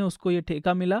कंपनी है, उसको ये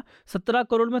ठेका मिला 17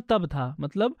 करोड़ में तब था,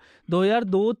 मतलब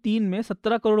 2002-3 में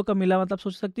 17 करोड़ का मिला। मतलब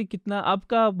सोच सकती कितना, अब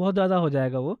का बहुत ज़्यादा हो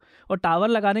जाएगा वो। और टावर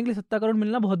लगाने के लिए 17 करोड़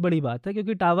मिलना बहुत बड़ी बात है,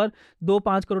 क्योंकि टावर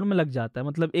 2-5 करोड़ में लग जाता है,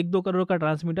 मतलब 1-2 करोड़ का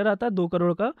ट्रांसमीटर आता है, 2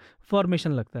 करोड़ का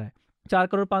फॉर्मेशन लगता है, 4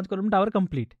 करोड़ 5 करोड़ में टावर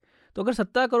कंप्लीट। तो अगर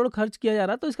 17 करोड़ खर्च किया जा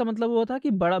रहा तो इसका मतलब वो था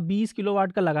कि बड़ा 20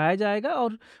 किलोवाट का लगाया जाएगा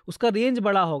और उसका रेंज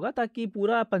बड़ा होगा, ताकि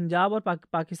पूरा पंजाब और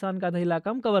पाकिस्तान का आधा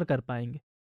इलाका हम कवर कर पाएंगे।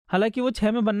 हालांकि वो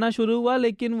 6 में बनना शुरू हुआ,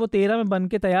 लेकिन वो 13 में बन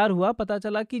के तैयार हुआ। पता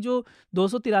चला कि जो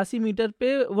 283 मीटर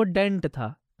पे वो डेंट था,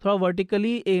 थोड़ा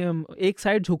वर्टिकली एक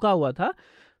साइड झुका हुआ था।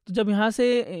 तो जब यहाँ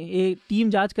से टीम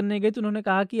जांच करने गई तो उन्होंने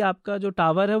कहा कि आपका जो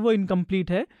टावर है वो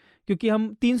इनकम्प्लीट है, क्योंकि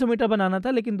हम 300 मीटर बनाना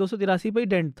था, लेकिन 283 पे ही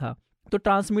डेंट था, तो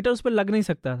ट्रांसमीटर उस पर लग नहीं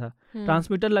सकता था।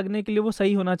 ट्रांसमीटर लगने के लिए वो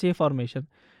सही होना चाहिए फॉर्मेशन।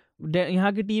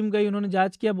 यहाँ की टीम गई, उन्होंने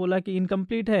जांच किया, बोला कि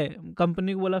इनकम्प्लीट है।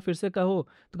 कंपनी को बोला फिर से कहो,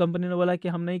 तो कंपनी ने बोला कि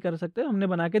हम नहीं कर सकते, हमने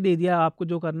बना के दे दिया, आपको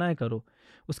जो करना है करो।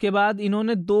 उसके बाद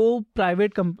इन्होंने एक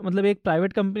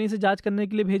प्राइवेट कंपनी से जांच करने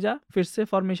के लिए भेजा फिर से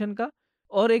फॉर्मेशन का,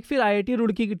 और एक फिर IIT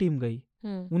रुड़की की टीम गई,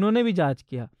 उन्होंने भी जांच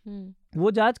किया।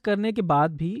 वो जांच करने के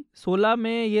बाद भी 16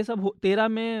 में ये सब 13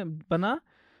 में बना,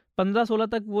 15-16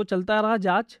 तक वो चलता रहा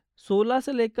जांच, 16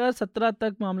 से लेकर 17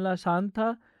 तक मामला शांत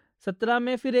था। 17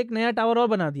 में फिर एक नया टावर और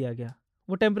बना दिया गया,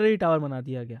 वो टेम्परेरी टावर बना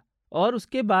दिया गया। और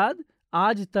उसके बाद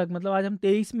आज तक, मतलब आज हम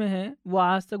 23 में हैं, वो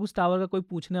आज तक उस टावर का कोई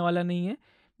पूछने वाला नहीं है।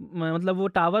 मतलब वो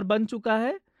टावर बन चुका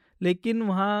है, लेकिन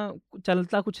वहाँ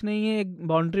चलता कुछ नहीं है, एक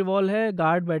बाउंड्री वॉल है,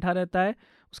 गार्ड बैठा रहता है,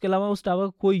 उसके अलावा उस टावर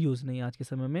का कोई यूज़ नहीं आज के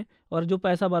समय में। और जो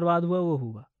पैसा बर्बाद हुआ वो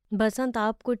हुआ। बसंत,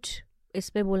 आप कुछ इस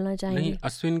पे बोलना चाहेंगे? नहीं,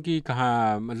 अश्विन की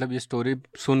कहा, मतलब ये स्टोरी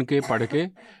सुन के पढ़ के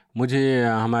मुझे,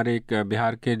 हमारे एक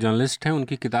बिहार के जर्नलिस्ट हैं,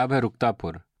 उनकी किताब है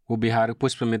रुक्तापुर, वो बिहार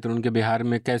पुष्प मित्र, उनके बिहार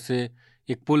में कैसे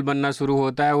एक पुल बनना शुरू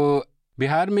होता है। वो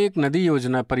बिहार में एक नदी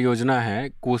परियोजना है,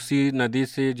 कोसी नदी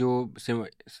से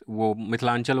वो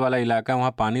मिथिलांचल वाला इलाका,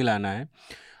 वहाँ पानी लाना है।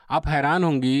 आप हैरान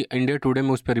होंगी, इंडिया टुडे में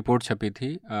उस पर रिपोर्ट छपी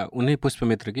थी उन्हीं पुष्प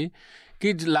मित्र की,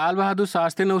 कि लाल बहादुर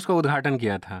शास्त्री ने उसका उद्घाटन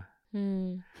किया था।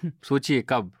 सोचिए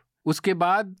कब, उसके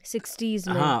बाद 60s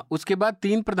में। हाँ, उसके बाद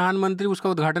 3 प्रधानमंत्री उसका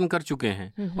उद्घाटन कर चुके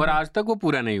हैं और आज तक वो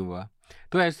पूरा नहीं हुआ।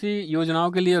 तो ऐसी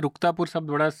योजनाओं के लिए रुक्तापुर शब्द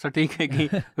बड़ा सटीक है कि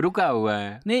रुका हुआ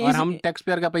है, और हम टैक्स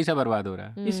पेयर का पैसा बर्बाद हो रहा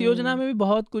है। इस योजना में भी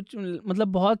बहुत कुछ, मतलब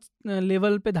बहुत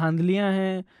लेवल पे धांधलियां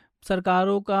हैं,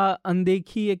 सरकारों का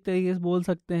अनदेखी एक तरीके से बोल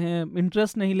सकते हैं,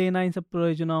 इंटरेस्ट नहीं लेना इन सब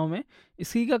परियोजनाओं में।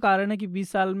 इसी का कारण है कि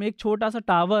 20 साल में एक छोटा सा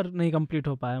टावर नहीं कंप्लीट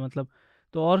हो पाया, मतलब।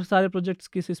 तो और सारे प्रोजेक्ट्स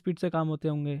किस स्पीड से काम होते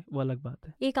होंगे वो अलग बात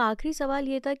है। एक आखिरी सवाल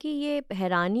ये था कि ये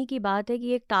हैरानी की बात है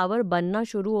कि एक टावर बनना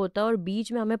शुरू होता है और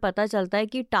बीच में हमें पता चलता है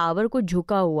कि टावर को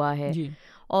झुका हुआ है जी।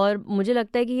 और मुझे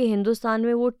लगता है कि ये हिंदुस्तान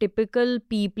में वो टिपिकल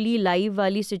पीपली लाइव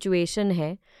वाली सिचुएशन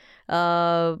है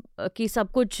कि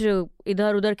सब कुछ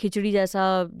इधर उधर खिचड़ी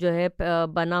जैसा जो है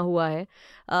बना हुआ है।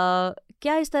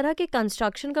 क्या इस तरह के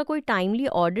कंस्ट्रक्शन का कोई टाइमली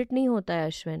ऑडिट नहीं होता है,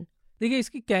 अश्विन? देखिए,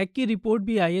 इसकी कैग की रिपोर्ट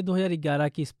भी आई है 2011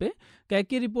 की। इस पे कैग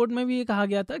की रिपोर्ट में भी ये कहा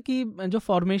गया था कि जो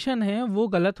फॉर्मेशन है वो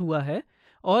गलत हुआ है,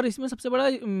 और इसमें सबसे बड़ा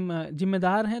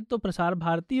जिम्मेदार है तो प्रसार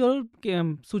भारती और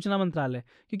सूचना मंत्रालय,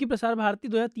 क्योंकि प्रसार भारती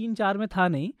 2003-4 में था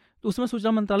नहीं, तो उसमें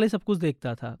सूचना मंत्रालय सब कुछ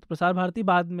देखता था, तो प्रसार भारती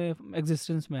बाद में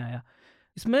एग्जिस्टेंस में आया।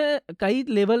 इसमें कई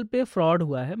लेवल पे फ्रॉड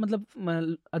हुआ है,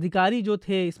 मतलब अधिकारी जो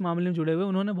थे इस मामले में जुड़े हुए,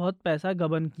 उन्होंने बहुत पैसा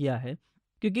गबन किया है,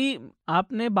 क्योंकि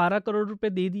आपने 12 करोड़ रुपए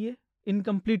दे दिए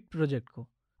इनकम्प्लीट प्रोजेक्ट को।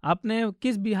 आपने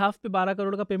किस बिहाफ पे 12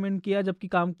 करोड़ का पेमेंट किया जबकि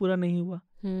काम पूरा नहीं हुआ?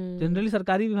 जनरली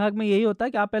सरकारी विभाग में यही होता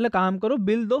है कि आप पहले काम करो,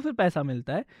 बिल दो, फिर पैसा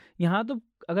मिलता है। यहाँ तो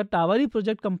अगर टावर ही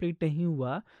प्रोजेक्ट कंप्लीट नहीं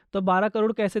हुआ तो 12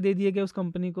 करोड़ कैसे दे दिए गए उस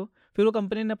कंपनी को? फिर वो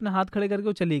कंपनी ने अपने हाथ खड़े करके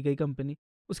वो चली गई कंपनी।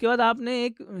 उसके बाद आपने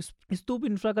एक स्तूप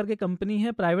इंफ्रा करके कंपनी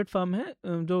है, प्राइवेट फर्म है,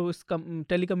 जो इस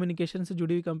टेलीकम्युनिकेशन से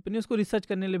जुड़ी हुई कंपनी, उसको रिसर्च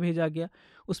करने लिए भेजा गया।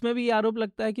 उसमें भी ये आरोप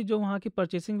लगता है कि जो वहाँ के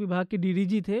परचेसिंग विभाग के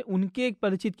डीडीजी थे, उनके एक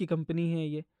परिचित की कंपनी है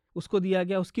ये, उसको दिया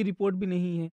गया, उसकी रिपोर्ट भी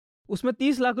नहीं है। उसमें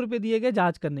 30 लाख रुपए दिए गए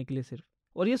जांच करने के लिए सिर्फ,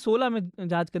 और ये 16 में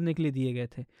जांच करने के लिए दिए गए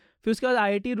थे। फिर उसके बाद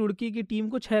आईआईटी रुड़की की टीम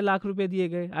को 6 लाख रुपए दिए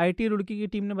गए। आईआईटी रुड़की की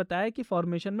टीम ने बताया कि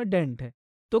फॉर्मेशन में डेंट है।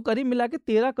 तो करीब मिला के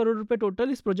 13 करोड़ रुपए टोटल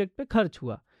इस प्रोजेक्ट पे खर्च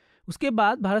हुआ। उसके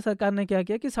बाद भारत सरकार ने क्या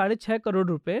किया कि 6.5 करोड़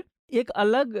रुपए एक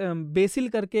अलग बेसिल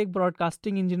करके एक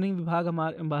ब्रॉडकास्टिंग इंजीनियरिंग विभाग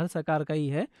हमारे भारत सरकार का ही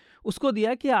है, उसको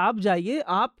दिया कि आप जाइए,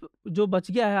 आप जो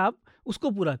बच गया है आप उसको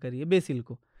पूरा करिए, बेसिल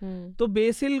को। तो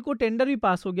बेसिल को टेंडर भी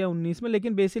पास हो गया 19 में,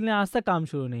 लेकिन बेसिल ने आज तक काम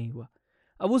शुरू नहीं हुआ।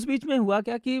 अब उस बीच में हुआ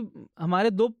क्या कि हमारे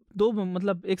दो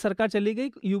मतलब एक सरकार चली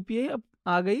गई यूपीए, अब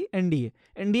आ गई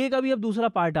एनडीए का भी अब दूसरा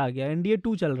पार्ट आ गया, एनडीए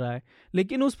 2 चल रहा है,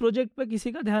 लेकिन उस प्रोजेक्ट पे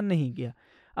किसी का ध्यान नहीं किया।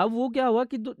 अब वो क्या हुआ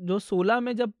कि जो 16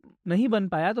 में जब नहीं बन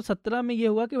पाया तो 17 में ये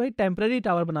हुआ कि भाई टेम्परेरी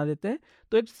टावर बना देते हैं।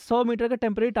 तो एक 100 मीटर का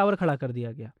टेम्परेरी टावर खड़ा कर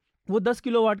दिया गया। वो 10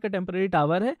 किलोवाट का टेम्परेरी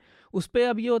टावर है। उस पर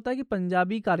अब ये होता है कि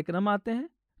पंजाबी कार्यक्रम आते हैं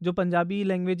जो पंजाबी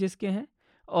लैंग्वेजेस के हैं,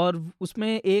 और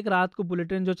उसमें एक रात को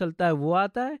बुलेटिन जो चलता है वो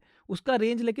आता है। उसका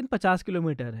रेंज लेकिन 50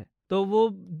 किलोमीटर है, तो वो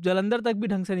जलंधर तक भी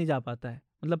ढंग से नहीं जा पाता है।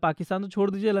 मतलब पाकिस्तान तो छोड़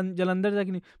दीजिए, जलंधर तक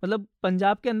नहीं, मतलब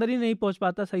पंजाब के अंदर ही नहीं पहुंच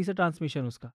पाता सही से ट्रांसमिशन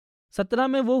उसका। 17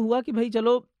 में वो हुआ कि भाई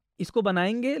चलो इसको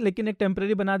बनाएंगे, लेकिन एक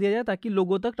टेम्परेरी बना दिया जाए ताकि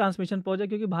लोगों तक ट्रांसमिशन पहुंचे,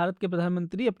 क्योंकि भारत के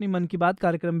प्रधानमंत्री अपनी मन की बात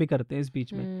कार्यक्रम भी करते हैं इस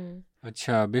बीच में।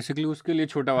 अच्छा, बेसिकली उसके लिए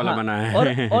छोटा वाला बना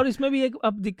है। और इसमें भी एक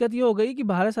अब दिक्कत ये हो गई कि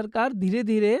भारत सरकार धीरे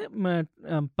धीरे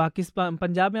पाकिस्तान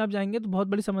पंजाब में आप जाएंगे तो बहुत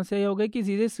बड़ी समस्या ये हो गई कि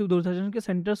धीरे दूरदर्शन के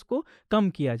सेंटर्स को कम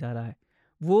किया जा रहा है।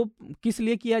 वो किस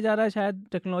लिए किया जा रहा है? शायद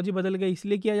टेक्नोलॉजी बदल गई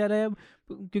इसलिए किया जा रहा है,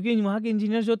 क्योंकि वहाँ के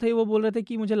इंजीनियर जो थे वो बोल रहे थे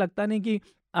कि मुझे लगता नहीं कि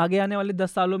आगे आने वाले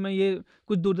 10 सालों में ये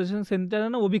कुछ दूरदर्शन सेंटर है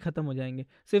ना वो भी खत्म हो जाएंगे,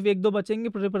 सिर्फ 1-2 बचेंगे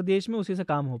पूरे प्रदेश में, उसी से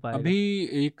काम हो पाएगा। अभी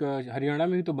एक हरियाणा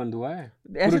में भी तो बंद हुआ है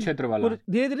कुरुक्षेत्र वाला।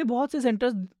 धीरे धीरे बहुत से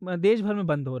सेंटर्स देश भर में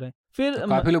बंद हो रहे हैं। फिर तो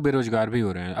काफी लोग बेरोजगार भी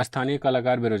हो रहे हैं, स्थानीय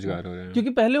कलाकार बेरोजगार हो रहे हैं। क्योंकि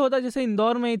पहले होता जैसे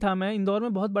इंदौर में ही था, मैं इंदौर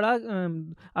में बहुत बड़ा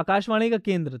आकाशवाणी का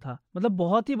केंद्र था, मतलब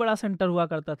बहुत ही बड़ा सेंटर हुआ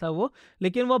करता था वो,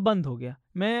 लेकिन वो बंद हो गया।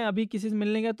 मैं अभी किसी से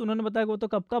मिलने गया तो उन्होंने बताया कि वो तो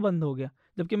कब का बंद हो गया,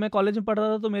 जबकि मैं कॉलेज में पढ़ रहा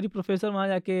था तो मेरी प्रोफेसर वहाँ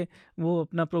जाके वो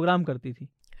अपना प्रोग्राम करती थी।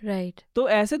 राइट। तो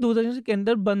ऐसे दूरदर्शन के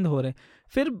केंद्र बंद हो रहे हैं।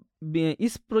 फिर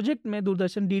इस प्रोजेक्ट में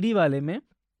दूरदर्शन डीडी वाले में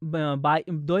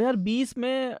 2020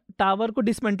 में टावर को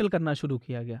डिसमेंटल करना शुरू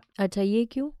किया गया। अच्छा, ये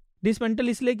क्यों डिसमेंटल?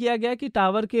 इसलिए किया गया कि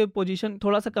टावर के पोजीशन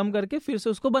थोड़ा सा कम करके फिर से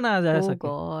उसको बनाया जा सके।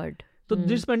 गॉड। तो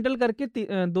डिसमेंटल करके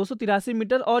 283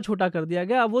 मीटर और छोटा कर दिया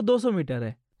गया। अब वो 200 मीटर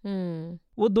है।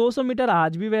 वो 200 मीटर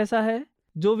आज भी वैसा है।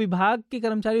 जो विभाग के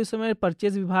कर्मचारी उस समय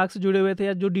परचेज विभाग से जुड़े हुए थे,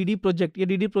 या जो डीडी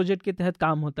प्रोजेक्ट के तहत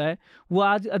काम होता है, वो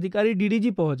आज अधिकारी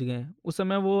डीडीजी पहुंच गए। उस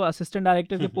समय वो असिस्टेंट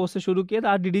डायरेक्टर के पोस्ट से शुरू किया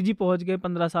था, आज डीडीजी पहुंच गए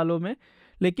 15 सालों में।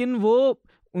 लेकिन वो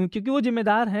क्योंकि वो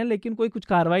जिम्मेदार हैं, लेकिन कोई कुछ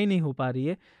कार्रवाई नहीं हो पा रही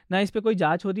है, ना इस पे कोई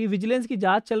जांच हो रही है। विजिलेंस की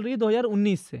जांच चल रही है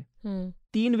 2019 से।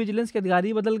 3 विजिलेंस के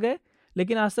अधिकारी बदल गए,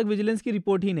 लेकिन आज तक विजिलेंस की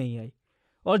रिपोर्ट ही नहीं आई।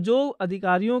 और जो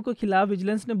अधिकारियों के खिलाफ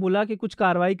विजिलेंस ने बोला कि कुछ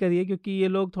कार्रवाई करिए क्योंकि ये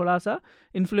लोग थोड़ा सा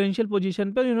इन्फ्लुएंशियल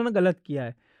पोजीशन पर इन्होंने गलत किया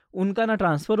है, उनका ना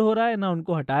ट्रांसफर हो रहा है, ना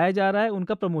उनको हटाया जा रहा है,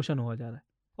 उनका प्रमोशन हो जा रहा है।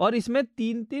 और इसमें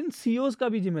 3 सीईओज का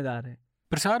भी जिम्मेदार है।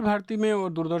 प्रसार भारती में और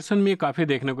दूरदर्शन में काफी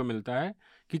देखने को मिलता है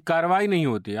कि कार्रवाई नहीं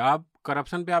होती। आप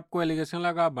करप्शन पे आपको एलिगेशन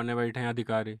लगा, आप बने बैठे हैं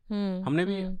अधिकारी। हमने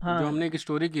भी जो हमने एक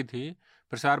स्टोरी की थी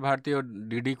प्रसार भारती और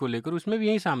डीडी को लेकर, उसमें भी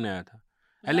यही सामने आया था।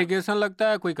 एलिगेशन लगता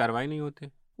है, कोई कार्रवाई नहीं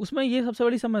होती। उसमें ये सबसे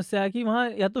बड़ी समस्या है कि वहाँ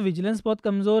या तो विजिलेंस बहुत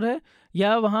कमज़ोर है,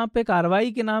 या वहाँ पे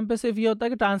कार्रवाई के नाम पे सिर्फ ये होता है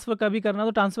कि ट्रांसफ़र कभी करना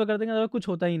तो ट्रांसफ़र कर देंगे, कुछ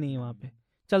होता ही नहीं है। वहाँ पे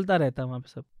चलता रहता है वहाँ पे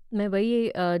सब। मैं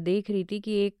वही देख रही थी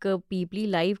कि एक पीपली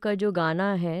लाइव का जो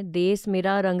गाना है, देश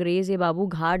मेरा रंगरेज ये बाबू,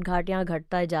 घाट घाट यहाँ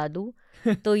घटता है जादू,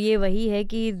 तो ये वही है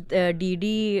कि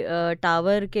डीडी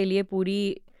टावर के लिए पूरी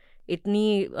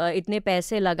इतने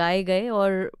पैसे लगाए गए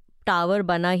और टावर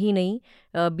बना ही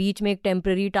नहीं। बीच में एक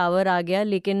टेम्पररी टावर आ गया,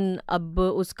 लेकिन अब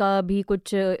उसका भी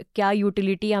कुछ क्या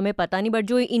यूटिलिटी हमें पता नहीं, बट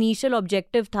जो इनिशियल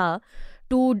ऑब्जेक्टिव था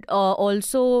to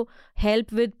also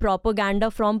help with propaganda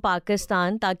from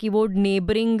Pakistan, ताकि वो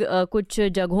नेबरिंग कुछ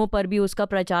जगहों पर भी उसका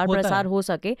प्रचार प्रसार हो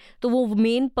सके, तो वो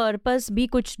मेन पर्पस भी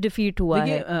कुछ डिफीट हुआ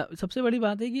है। सबसे बड़ी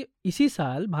बात है कि इसी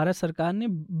साल भारत सरकार ने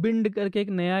बिंड करके एक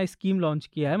नया स्कीम लॉन्च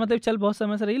किया है, मतलब चल बहुत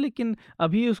समय से रही, लेकिन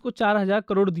अभी उसको 4,000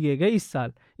 करोड़ दिए गए इस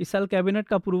साल कैबिनेट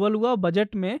का अप्रूवल हुआ,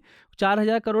 बजट में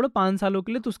 4,000 करोड़ 5 सालों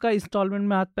के लिए, तो उसका इंस्टॉलमेंट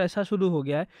में हाथ पैसा शुरू हो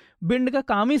गया है। बिंड का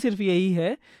काम ही सिर्फ यही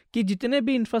है कि जितने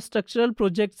भी इंफ्रास्ट्रक्चरल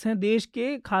प्रोजेक्ट्स हैं देश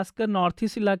के, खासकर नॉर्थ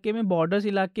ईस्ट इलाके में, बॉर्डर्स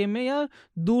इलाके में या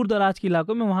दूर दराज के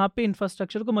इलाकों में, वहाँ पे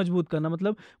इंफ्रास्ट्रक्चर को मजबूत करना,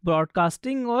 मतलब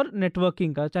ब्रॉडकास्टिंग और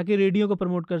नेटवर्किंग का, ताकि रेडियो को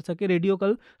प्रमोट कर सके। रेडियो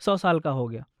कल 100 साल का हो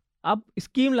गया। अब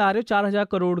स्कीम ला रहे हो 4,000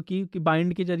 करोड़ की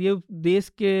बाइंड के जरिए देश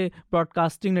के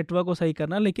ब्रॉडकास्टिंग नेटवर्क को सही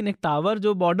करना, लेकिन एक टावर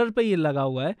जो बॉर्डर पे ये लगा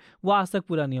हुआ है वो आज तक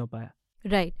पूरा नहीं हो पाया।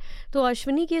 राइट तो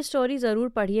अश्विनी की स्टोरी ज़रूर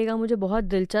पढ़िएगा, मुझे बहुत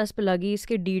दिलचस्प लगी।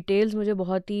 इसके डिटेल्स मुझे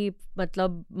बहुत ही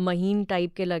मतलब महीन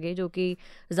टाइप के लगे, जो कि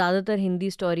ज़्यादातर हिंदी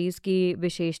स्टोरीज़ की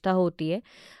विशेषता होती है।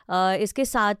 इसके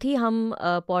साथ ही हम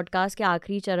पॉडकास्ट के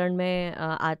आखिरी चरण में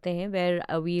आते हैं, where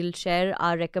we'll share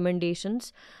our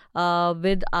recommendations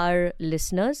with our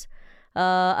listeners.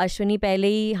 Ashwini पहले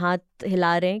ही हाथ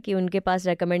हिला रहे हैं कि उनके पास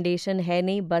रिकमेंडेशन है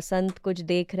नहीं। बसंत कुछ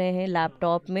देख रहे हैं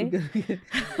लैपटॉप में।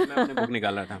 मैं अपने बुक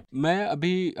निकाला था। मैं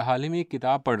अभी हाल ही में एक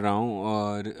किताब पढ़ रहा हूँ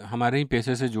और हमारे ही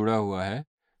पेशे से जुड़ा हुआ है।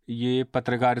 ये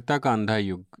पत्रकारिता का अंधा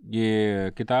युग,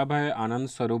 ये किताब है आनंद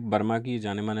स्वरूप वर्मा की,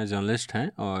 जाने माने जर्नलिस्ट हैं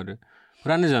और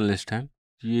पुराने जर्नलिस्ट हैं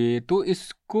ये। तो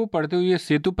इसको पढ़ते हुए, ये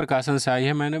सेतु प्रकाशन से आई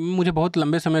है। मुझे बहुत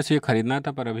लंबे समय से ये खरीदना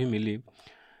था पर अभी मिली।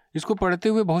 इसको पढ़ते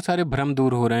हुए बहुत सारे भ्रम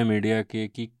दूर हो रहे हैं मीडिया के,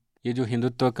 कि ये जो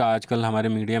हिंदुत्व का आजकल हमारे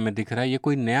मीडिया में दिख रहा है ये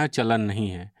कोई नया चलन नहीं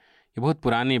है, ये बहुत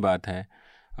पुरानी बात है।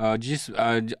 जिस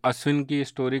अश्विन की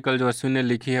स्टोरी कल जो अश्विन ने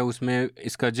लिखी है उसमें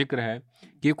इसका जिक्र है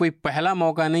कि ये कोई पहला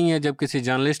मौका नहीं है जब किसी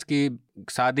जर्नलिस्ट की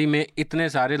शादी में इतने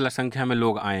सारे संख्या में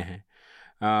लोग आए हैं।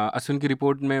 अश्विन की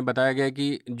रिपोर्ट में बताया गया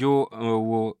कि जो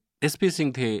वो एसपी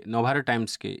सिंह थे नवभारत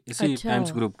टाइम्स के, इसी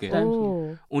टाइम्स ग्रुप के,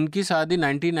 उनकी शादी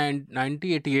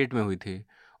 1988 में हुई थी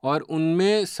और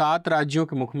उनमें 7 राज्यों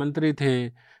के मुख्यमंत्री थे।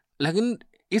 लेकिन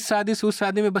इस शादी से उस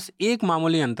शादी में बस एक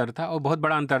मामूली अंतर था और बहुत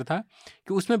बड़ा अंतर था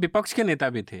कि उसमें विपक्ष के नेता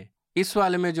भी थे। इस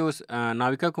वाले में जो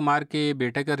नाविका कुमार के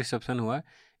बेटे का रिसेप्शन हुआ,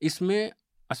 इसमें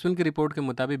अश्विन की रिपोर्ट के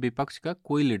मुताबिक विपक्ष का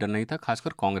कोई लीडर नहीं था,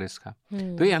 खासकर कांग्रेस का।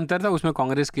 तो ये अंतर था। उसमें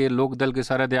कांग्रेस के लोक दल के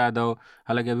शरद यादव,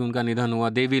 हालांकि अभी उनका निधन हुआ,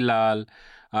 देवीलाल,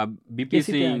 बीपी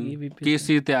सिंह,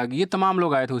 केसी त्यागी, ये तमाम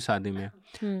लोग आए थे उस शादी में।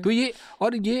 तो ये,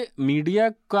 और ये मीडिया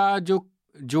का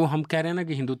जो हम कह रहे हैं ना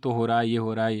कि हिंदुत्व हो रहा है, ये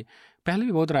हो रहा है, पहले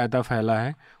भी बहुत रायता फैला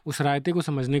है। उस रायते को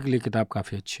समझने के लिए किताब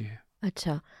काफ़ी अच्छी है।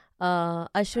 अच्छा,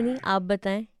 अश्विनी आप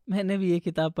बताएं। मैंने भी ये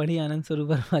किताब पढ़ी आनंद स्वरूप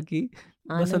वर्मा की,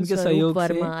 बसंत के सहयोग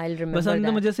से। बसंत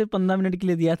ने मुझे सिर्फ 15 मिनट के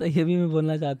लिए दिया था, ये भी मैं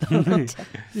बोलना चाहता हूँ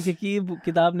क्योंकि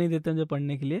किताब नहीं देते मुझे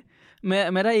पढ़ने के लिए।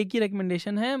 मेरा एक ही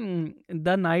रिकमेंडेशन है,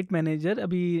 द नाइट मैनेजर।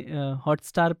 अभी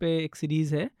हॉटस्टार पे एक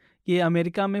सीरीज़ है, ये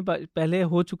अमेरिका में पहले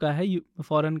हो चुका है,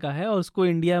 फॉरेन का है, और उसको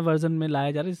इंडिया वर्जन में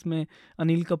लाया जा रहा है, जिसमें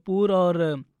अनिल कपूर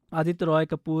और आदित्य रॉय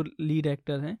कपूर लीड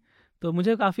एक्टर हैं। तो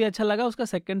मुझे काफ़ी अच्छा लगा। उसका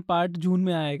सेकंड पार्ट जून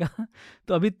में आएगा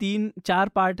तो अभी 3-4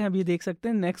 पार्ट हैं, अभी देख सकते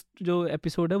हैं। नेक्स्ट जो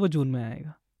एपिसोड है वो जून में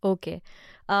आएगा। Okay.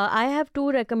 I have 2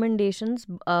 recommendations.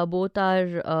 Both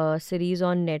are series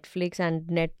on Netflix, and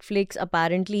Netflix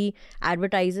apparently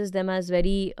advertises them as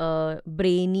very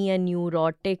brainy and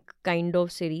neurotic kind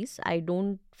of series. I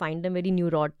don't find them very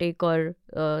neurotic or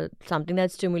something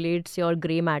that stimulates your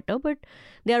grey matter, but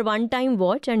they are one-time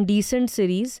watch and decent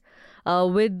series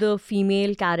with the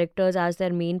female characters as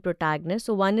their main protagonists.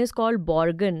 So one is called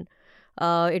Borgen.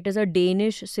 It is a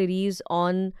Danish series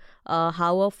on how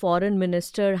a foreign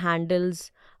minister handles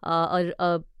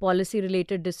a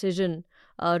policy-related decision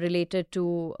related to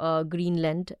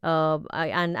Greenland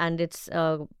and its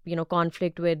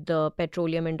conflict with the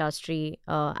petroleum industry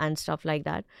and stuff like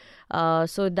that.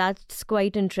 So that's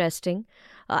quite interesting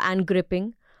and gripping.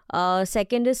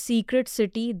 Second is Secret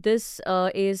City. This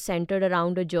is centered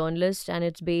around a journalist and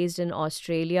it's based in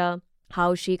Australia.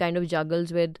 How she kind of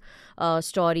juggles with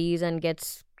stories and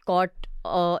gets caught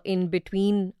in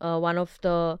between one of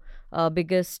the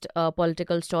biggest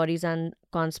political stories and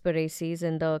conspiracies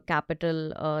in the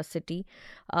capital city.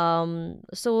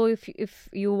 So if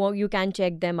you can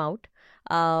check them out.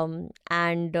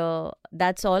 And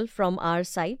that's all from our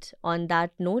side. On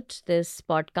that note, this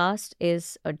podcast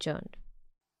is adjourned.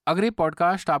 अगर ये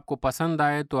podcast आपको पसंद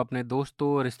आए तो अपने दोस्तों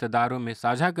और रिश्तेदारों में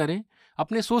साझा करें,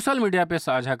 अपने सोशल मीडिया पे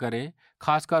साझा करें,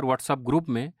 खासकर व्हाट्सएप ग्रुप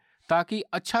में, ताकि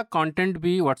अच्छा कंटेंट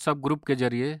भी व्हाट्सएप ग्रुप के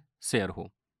जरिए शेयर हो।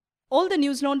 All the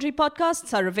News Laundry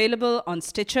podcasts are available on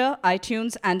Stitcher,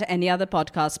 iTunes, and any other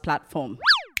podcast platform.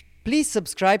 Please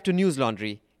subscribe to News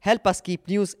Laundry. Help us keep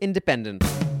news independent.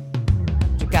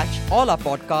 catch all our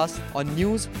podcasts on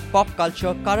news, pop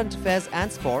culture, current affairs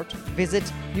and sport, visit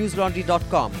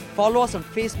newslaundry.com. Follow us on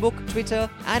Facebook, Twitter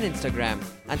and Instagram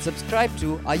and subscribe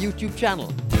to our YouTube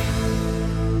channel.